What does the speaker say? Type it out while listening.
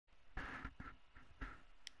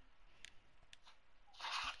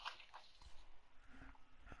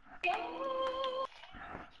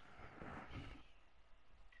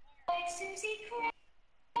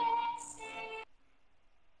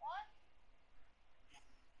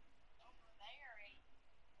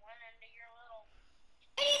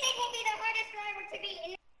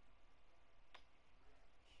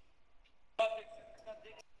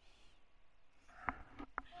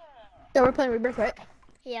So we're playing Rebirth, right?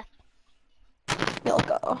 Yeah. You'll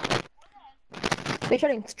go. We're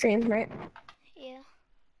starting stream, right? Yeah.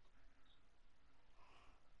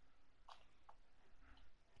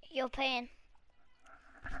 Yo, Pan,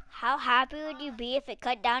 how happy would you be if it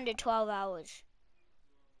cut down to 12 hours?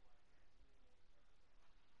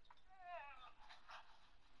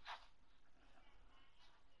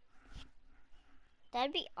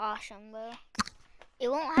 That'd be awesome, bro. It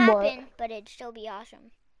won't happen, but it'd still be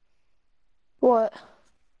awesome. What?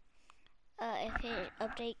 If his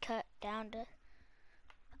update cut down to...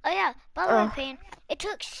 Oh, yeah. By the way, Pan, it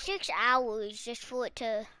took 6 hours just for it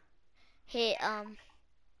to hit,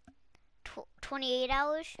 28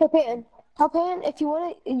 hours. Hey, Peyton. Tell Peyton if you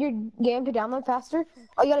want your game to download faster,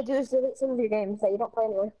 all you gotta do is delete some of your games that you don't play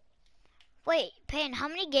anymore. Wait, Pan, how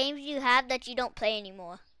many games do you have that you don't play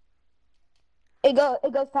anymore? It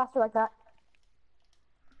goes faster like that.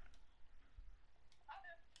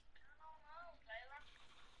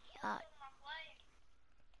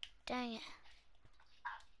 Dang it.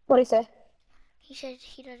 What'd he say? He said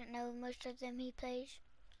he doesn't know most of them he plays.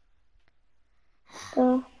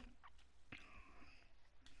 That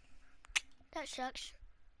sucks.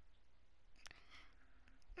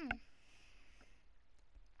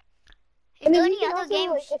 Is there any other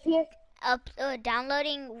games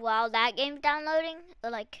downloading while that game's downloading?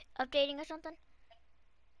 Or like updating or something?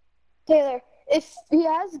 Taylor, if he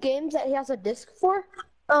has games that he has a disc for,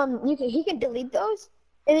 he can delete those,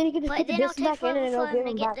 and then he can just put the disc back in, and it'll give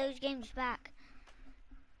him back. Those games back.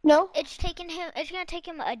 No? It's gonna take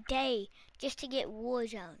him a day just to get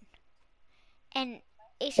Warzone. And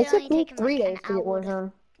it should only take him 3 like days an to get hour.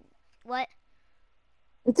 Warzone. What?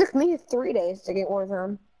 It took me 3 days to get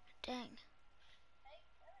Warzone. Dang.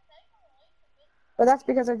 But that's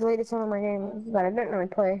because I deleted some of my games that I didn't really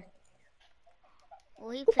play.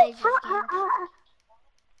 Well, he plays his games.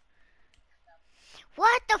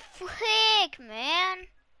 What the frick, man?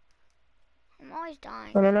 I'm always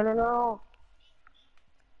dying. No.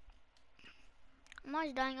 I'm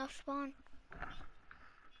always dying off spawn.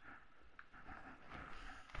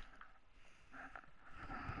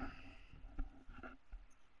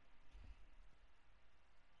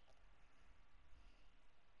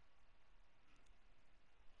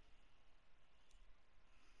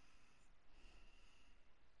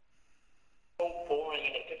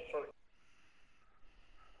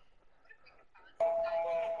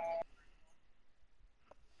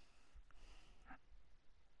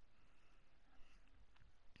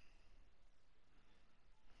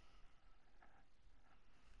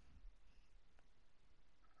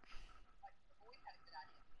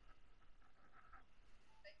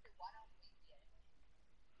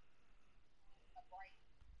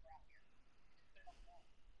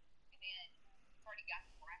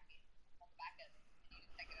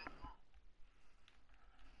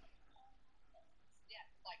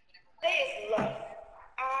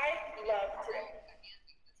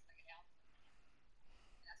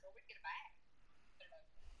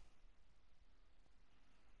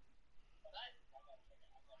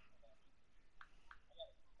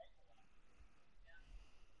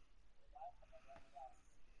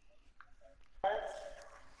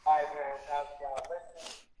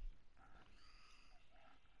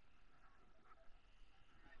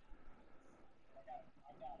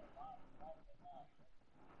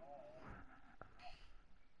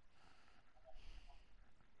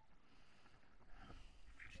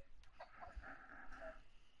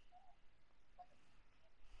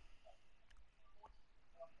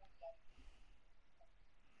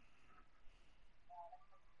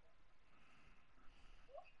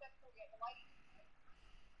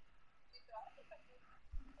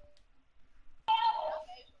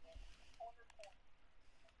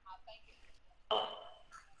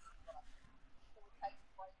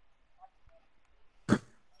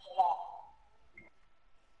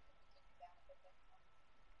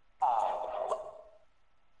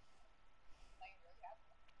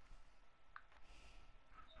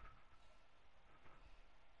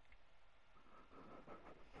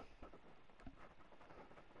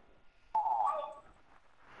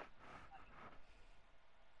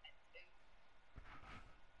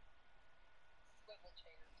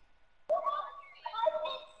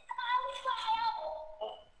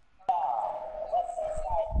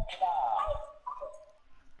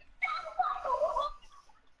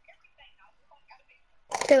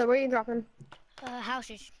 Taylor, where are you dropping?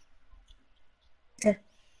 Houses. Okay.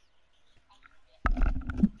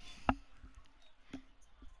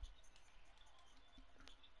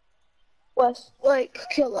 Westlake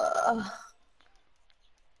Killer.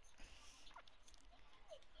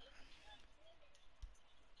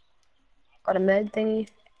 Got a med thingy.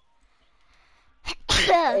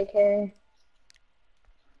 AK.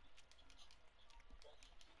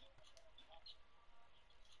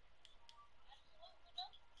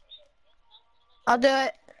 I'll do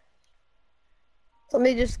it. Let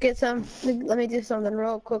me just get some. Let me do something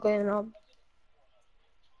real quickly, and I'll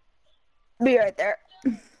be right there.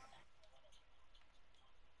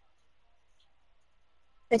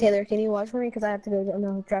 Hey Taylor, can you watch for me? Because I have to go get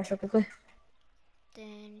the trash real quickly.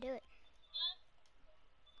 Then do it.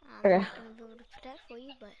 I'm Okay. not gonna be able to put that for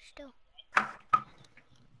you, but still.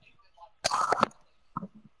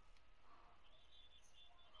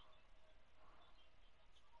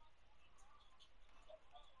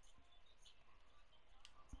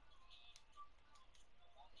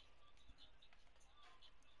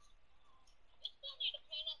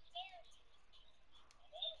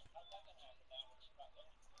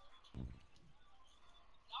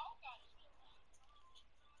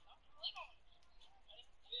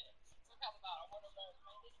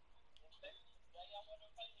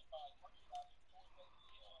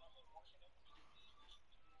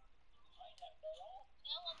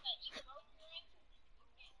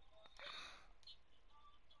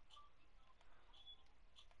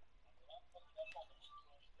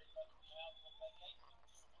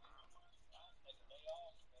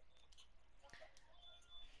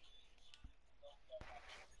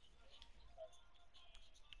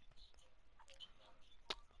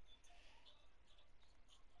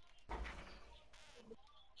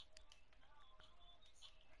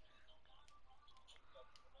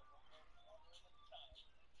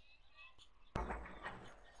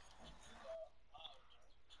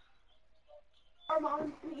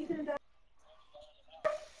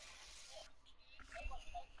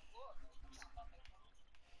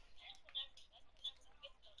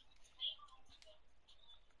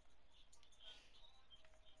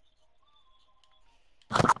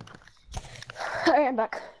 Alright, I'm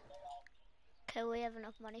back. Okay, we have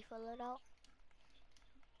enough money for a loadout.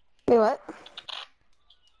 Wait, what?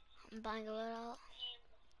 I'm buying a loadout.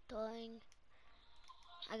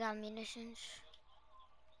 I got munitions.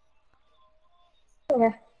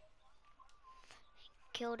 Okay.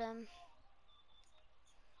 Killed him.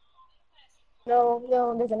 No,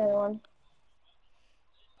 there's another one.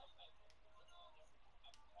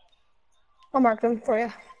 I'll mark them for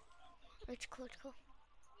you. It's cool, it's cool.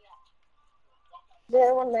 The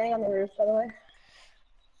other one laying on the roof, by the way.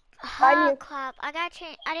 Oh crap! I gotta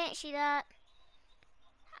change. I didn't see that.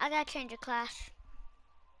 I gotta change the class.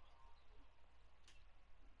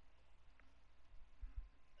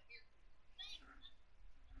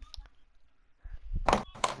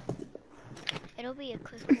 It'll be a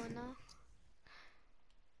quick one though.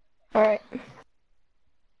 Alright. I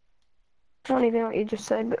don't even know what you just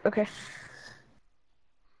said, but okay.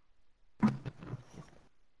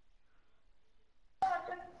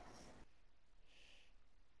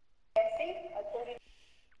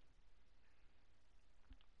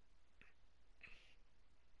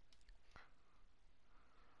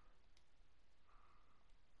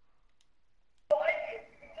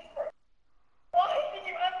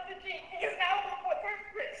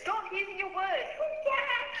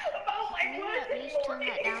 Can you at least turn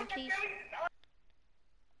that down, please?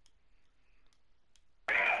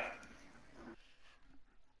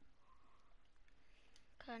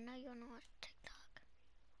 Cause I know you're not TikTok.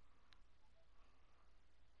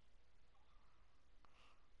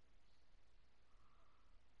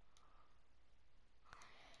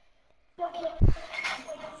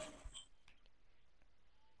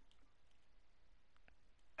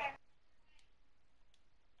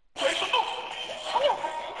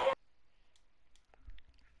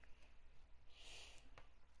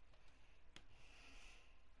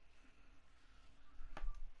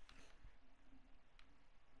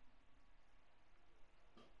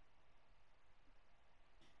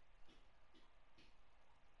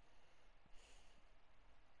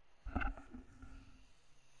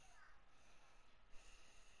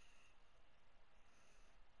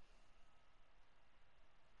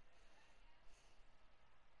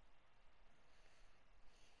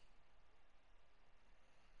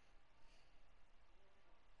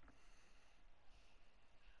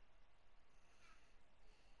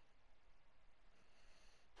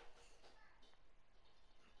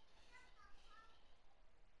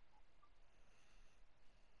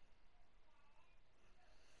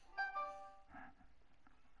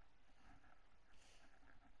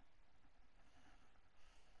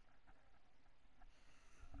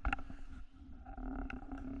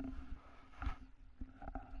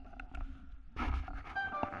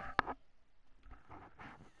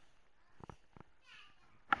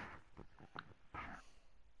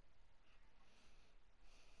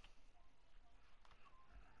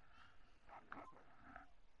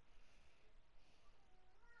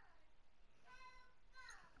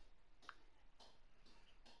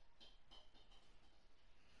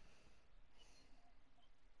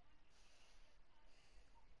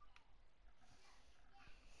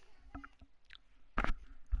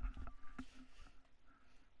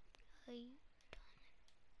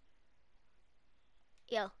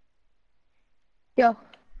 Yo.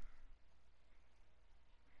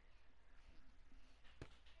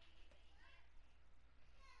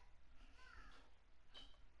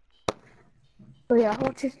 Oh yeah,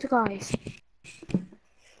 what's it, guys?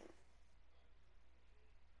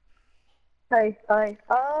 Hey,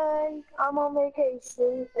 I'm on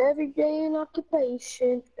vacation. Every day an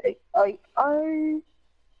occupation. An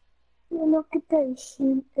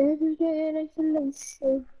occupation. Every day an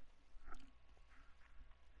isolation.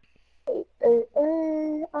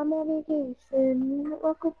 I'm on vacation.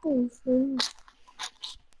 Occupation.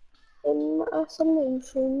 In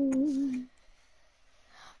isolation.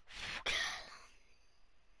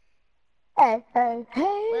 Hey.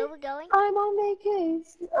 Where are we going? I'm on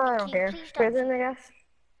vacation. I don't care. Please don't. Prison, I guess.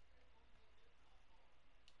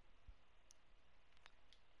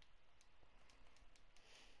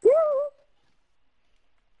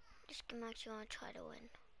 Just come out, you want to try to win.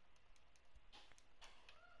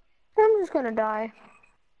 I'm just gonna die.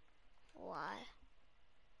 Why?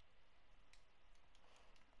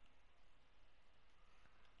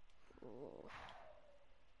 Ooh.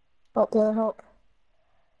 Help.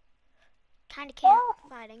 Kinda can't.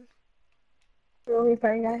 Fighting. Really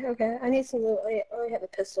fighting guy? Okay, I need some loot. I only have a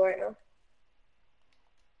pistol right now.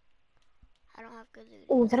 I don't have good loot.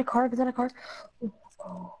 Oh, is that a car? Ooh, let's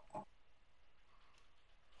go.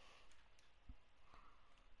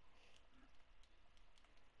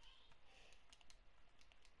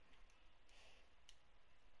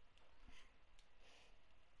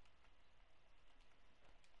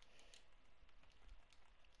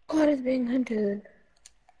 Squad is being hunted.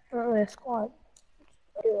 Not really a squad.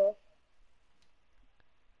 Yeah.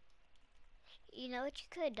 You know what you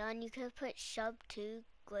could have done? You could have put sub 2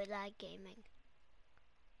 greylag gaming.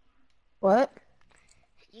 What?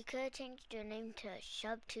 You could have changed your name to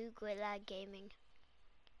sub 2 greylag gaming.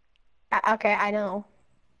 Okay, I know.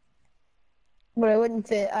 But it wouldn't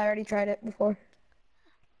fit. I already tried it before.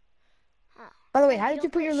 Huh. By the way, Hey, how you did you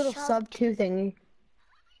don't put put your little sub sub 2 thingy?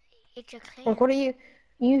 It's a clan Like, what are you?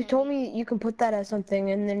 You told thingy. me you can put that as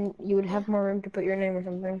something, and then you would Yeah. have more room to put your name or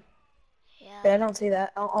something. But Yeah. I don't see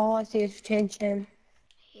that. All I see is change name.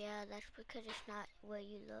 Yeah, that's because it's not where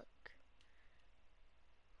you look.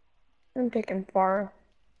 I'm taking Farah.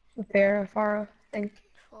 Farah thing.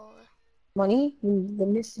 For Money? The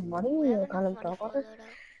missing money? we have You enough kind of money talk for a about it.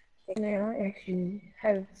 loadout. And I actually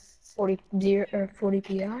have 40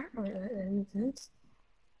 PR. Oh, that makes sense.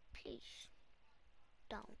 Please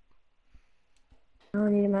don't. I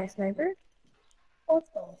need my sniper. Let's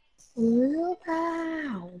go.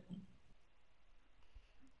 Wow.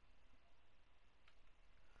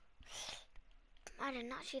 I did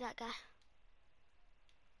not see that guy.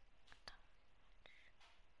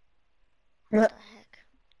 What the heck?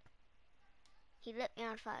 He lit me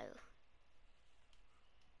on fire.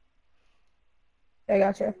 I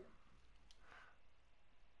gotcha.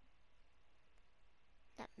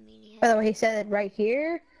 That meanie By head. the way, he said it right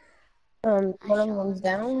here. I One of saw them's him in a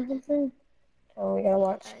down or second. something. Oh, we gotta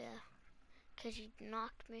watch. Oh yeah. Because he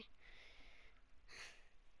knocked me.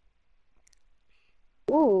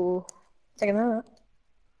 Ooh. Checking that out.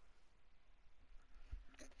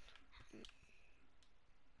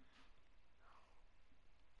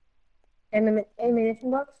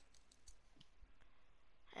 Ammunition box?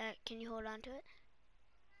 Can you hold on to it?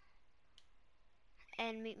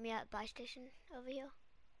 And meet me at buy station over here.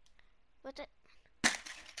 What's it?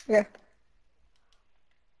 Yeah.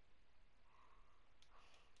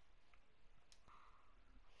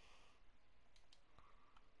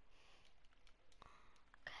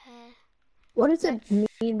 Okay. What does it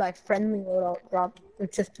Let's. mean by friendly loadout drop?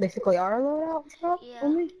 It's just basically our loadout drop Yeah.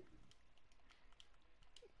 only?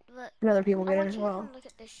 Look. And other people I get in want as you to well. come look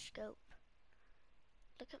at this scope.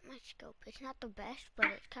 Look at my scope. It's not the best, but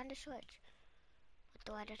it's kind of switch with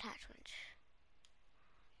the white attachments.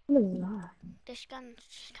 What is that? This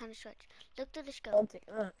gun's kind of switch. Look through the scope. I'll take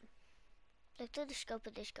that. Look through the scope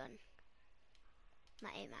of this gun. My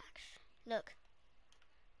AMAX. Look.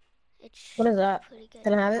 It's What is that? pretty good.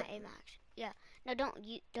 Can I have My it? AMAX. Yeah. No,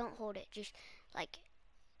 don't hold it. Just like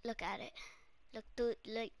look at it. Look through.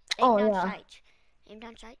 Like aim Oh, down yeah. sights. Aim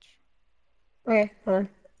down sights. Okay, hold on.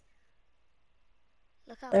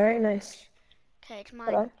 Look how cool Alright, it nice. looks. Okay, it's Hold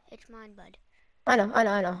mine. on. It's mine, bud. I know.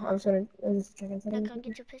 I'm just checking Now something. come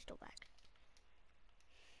get your pistol back.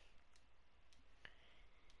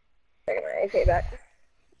 Checking my AK back.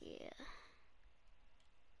 Yeah.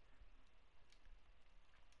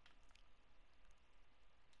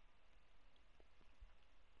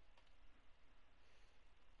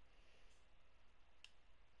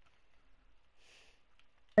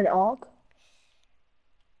 An AUG?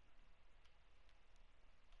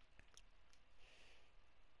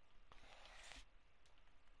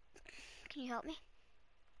 Can you help me?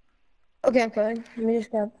 Okay, I'm coming. Let me just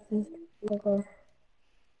grab this.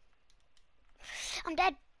 I'm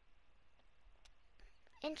dead.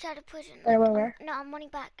 Inside the prison. Where? No, I'm running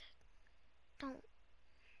back. Don't.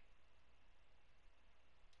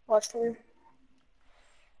 Watch me.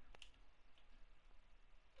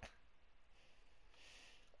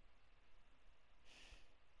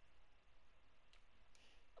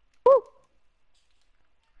 Woo!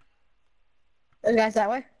 Those guys that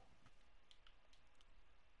way?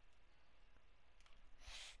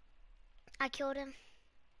 I killed him.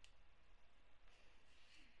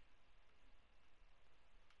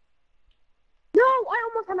 No, I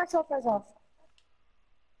almost had myself res off.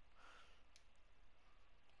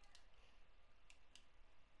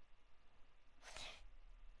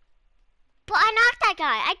 But I knocked that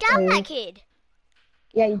guy. I downed that kid.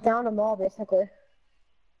 Yeah, you downed them all basically.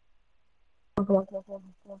 Come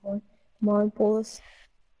on, pull this.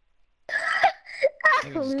 He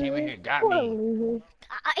just came in here and got me.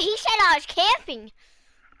 He said I was camping.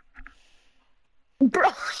 Bro,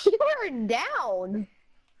 you were down.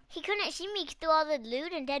 He couldn't see me through all the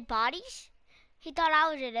loot and dead bodies. He thought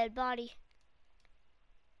I was a dead body.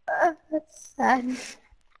 That's sad. And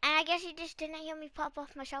I guess he just didn't hear me pop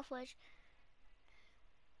off my self wedge.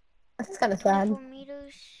 That's kind of sad. 24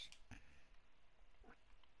 meters.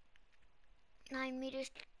 9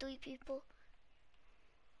 meters, 3 people.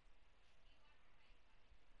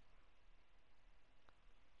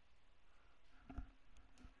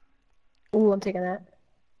 Ooh, I'm taking that.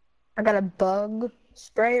 I got a bug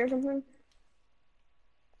spray or something.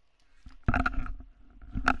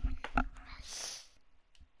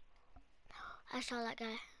 I saw that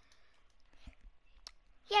guy.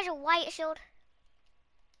 He has a white shield.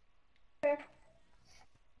 Is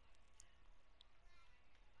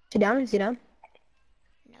he down? Is he down?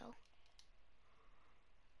 No.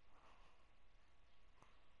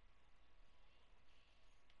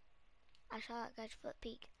 I saw that guy's foot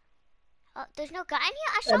peek. Oh, there's no guy in here?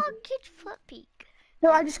 I saw a kid's foot peek.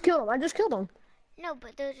 No, I just killed him. I just killed him. No,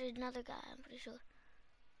 but there's another guy, I'm pretty sure.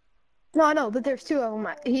 No, I know, but there's two of them.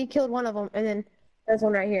 He killed one of them, and then there's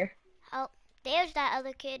one right here. Oh, there's that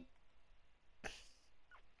other kid.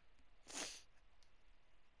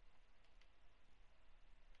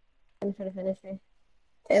 I'm trying to finish me.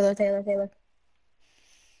 Taylor.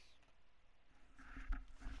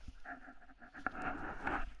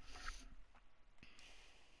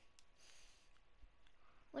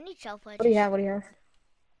 We need self wedges. What do you have?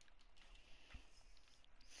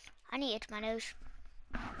 I need to itch my nose.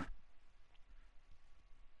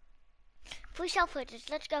 3 self wedges,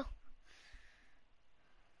 let's go.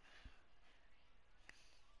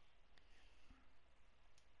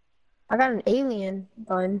 I got an alien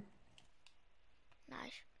gun.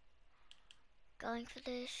 Nice. Going for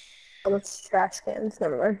this. Oh, it's trash cans.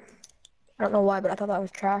 Never mind. I don't know why, but I thought that was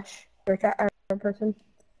trash. Or a person.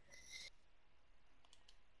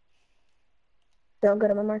 Feel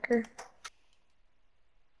good on my marker.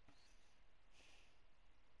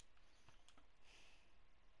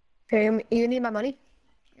 Okay, you need my money?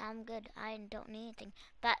 No, I'm good. I don't need anything.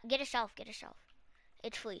 But get a shelf.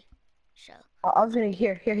 It's free. So. I was gonna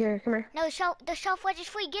here, come here. No, the shelf wedge is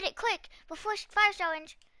free. Get it quick before fire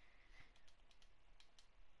challenge.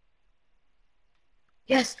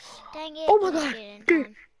 Yes. Dang it. Oh my god.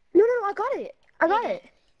 Dude. No, I got it. I got it.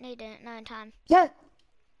 No, you didn't. Not in time. Yeah.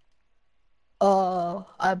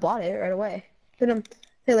 I bought it right away. Taylor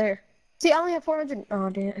here. See, I only have 400. Oh,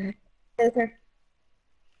 damn. Taylor.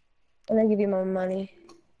 And I give you my money.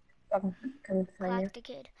 Come find you. The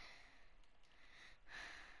kid.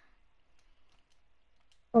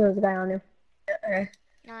 Oh, there's a guy on you. Okay.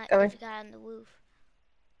 No, there's a guy on the roof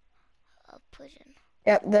of prison.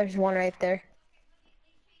 Yep, there's one right there.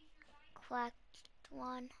 Cracked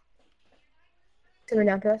one. Coming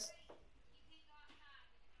down to us.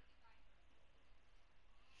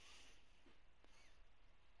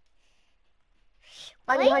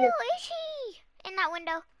 Where is he? In that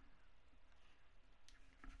window.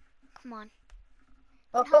 Come on.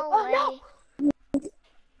 No way.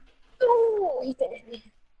 No, he finished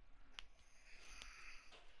me.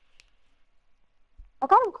 I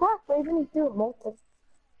got him cracked, but he didn't do it multiple.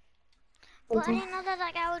 Well, I didn't know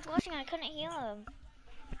that guy was watching. I couldn't hear him.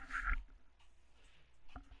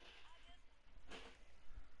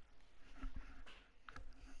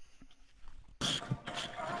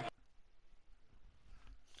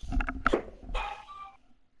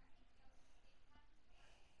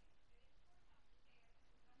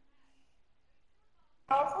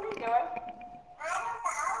 What are you doing?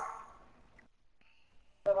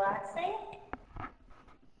 Relaxing?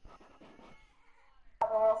 Have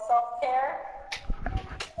a little self-care?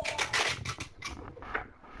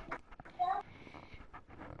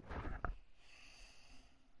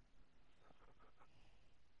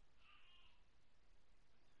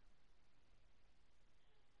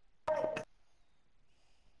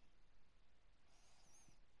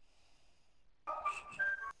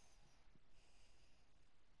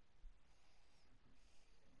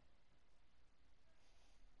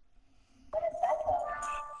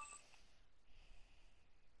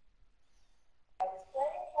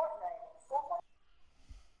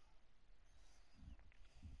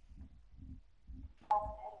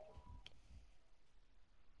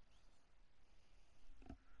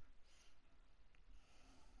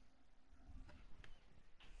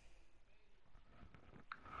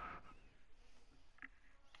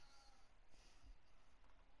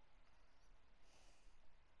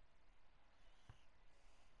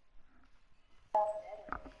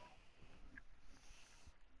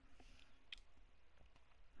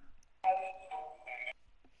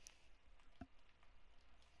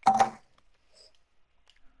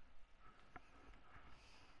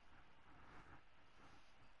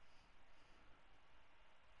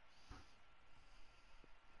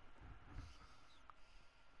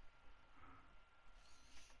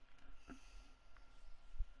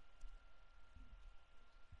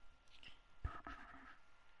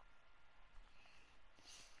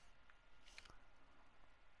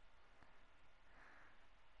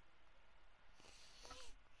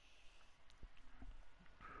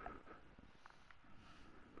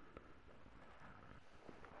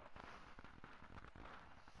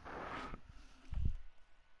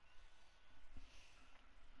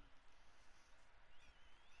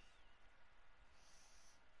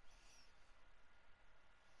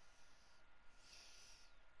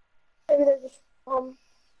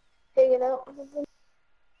 get out.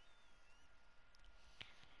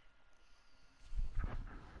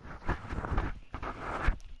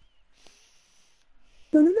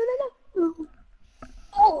 No, no, no, no, no.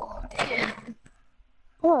 Oh, damn.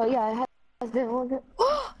 Oh, yeah, I didn't want it.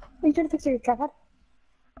 Oh, are you trying to fix your tripod?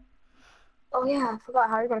 Oh, yeah, I forgot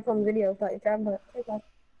how you're going to film video without your tripod.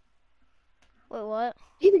 Wait, what?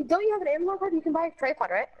 Hey, don't you have an Amazon card? You can buy a tripod,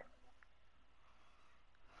 right?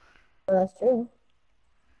 Oh, that's true.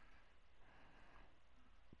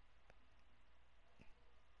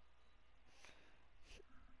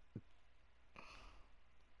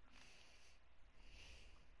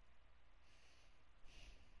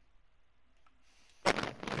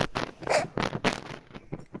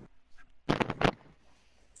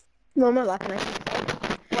 No, I'm not laughing at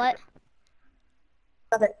you. What?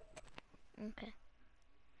 Nothing. Okay.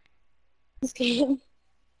 This game.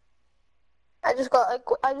 I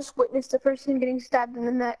just witnessed a person getting stabbed in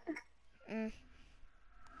the neck. Mm.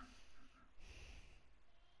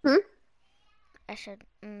 Hmm? I said,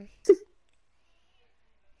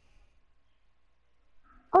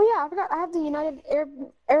 Oh yeah, I forgot. I have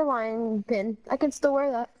the Airline pin. I can still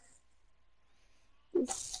wear that.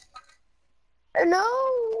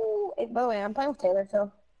 No. Hey, by the way, I'm playing with Taylor, so.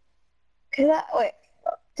 Wait,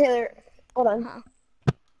 Taylor, hold on. Huh?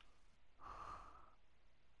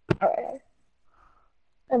 All right,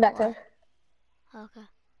 I'm back What? to. Okay.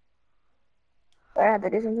 I have to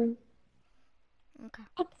do something. Okay.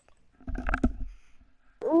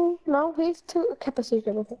 No, he's too kept a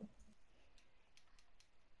secret with it.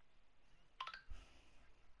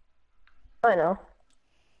 I know.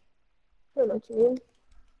 I know what you mean.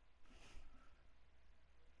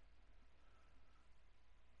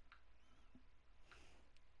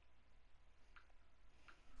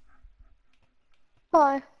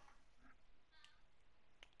 Hi.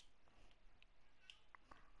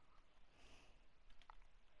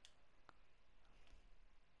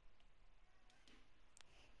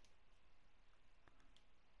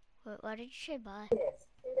 Wait, why did you say bye?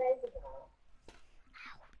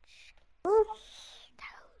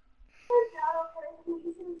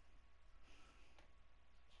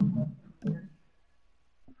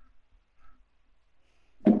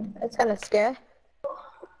 That's kind of scary.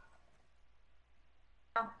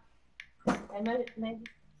 I might.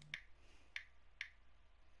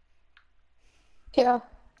 Yeah.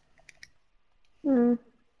 Hmm.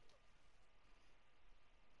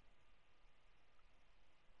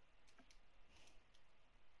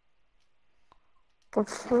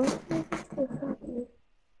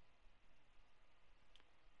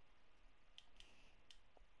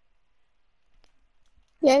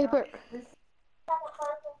 Yeah, you put.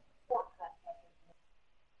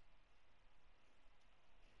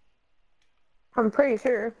 I'm pretty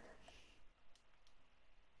sure.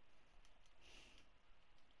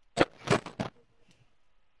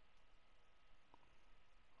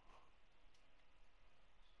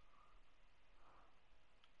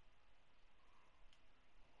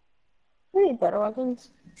 We need better weapons.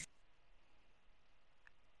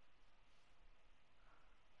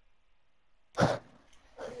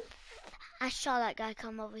 I saw that guy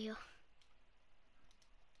come over here.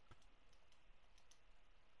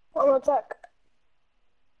 I'm gonna check.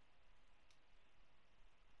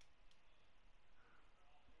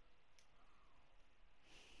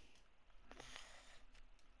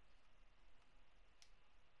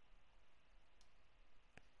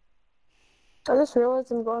 I just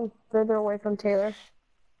realized I'm going further away from Taylor.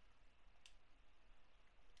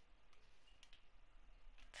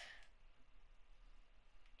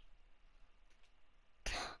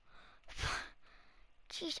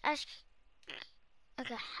 Jeez,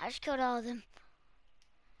 okay, I just killed all of them.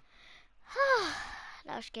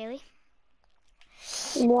 That was scary.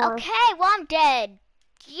 More. Okay, well, I'm dead.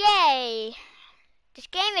 Yay. This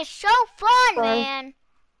game is so fun, Sorry. man.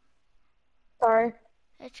 Sorry.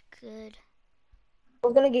 It's good. I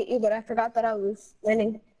was gonna get you, but I forgot that I was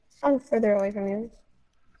landing. I'm further away from you.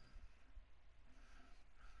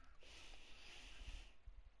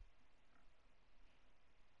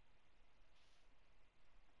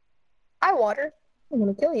 Hi, water. I'm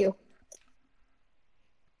gonna kill you.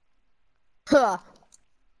 Huh.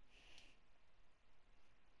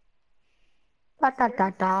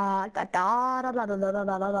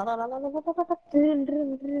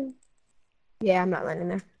 Yeah, I'm not landing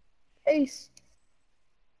there. Peace.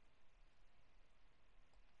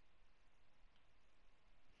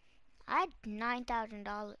 I had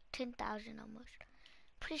 $9,000, 10,000 almost.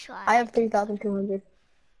 Pretty sure I I have had 10,000. 3,200.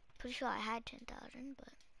 Pretty sure I had 10,000, but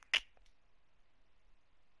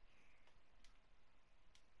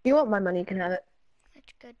If you want my money, you can have it.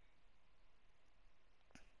 it's good.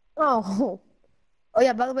 Oh. Oh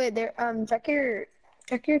yeah, by the way, there check your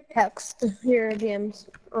text, your DMs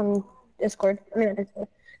on Discord. I mean not Discord.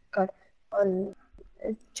 God. On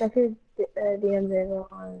check your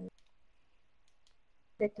DMs on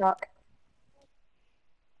TikTok.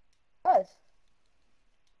 Yes.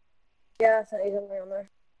 Yeah, I sent you something on there.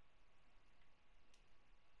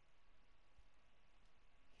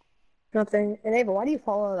 Nothing. And Ava, why do you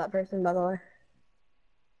follow that person, by the way?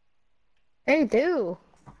 Hey, do.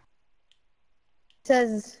 It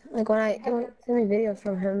says, like, when I send me videos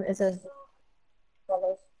from him, it says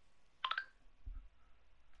follows.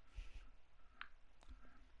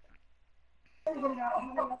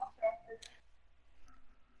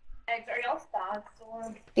 Eggs, are y'all stocks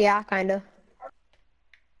or? Yeah, kinda.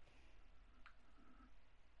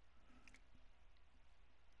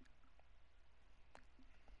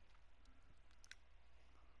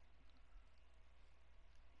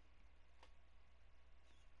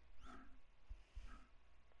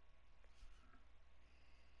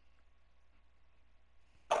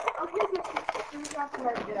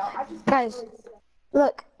 Guys,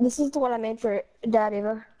 look, this is what I made for Dad,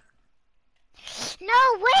 Eva. No,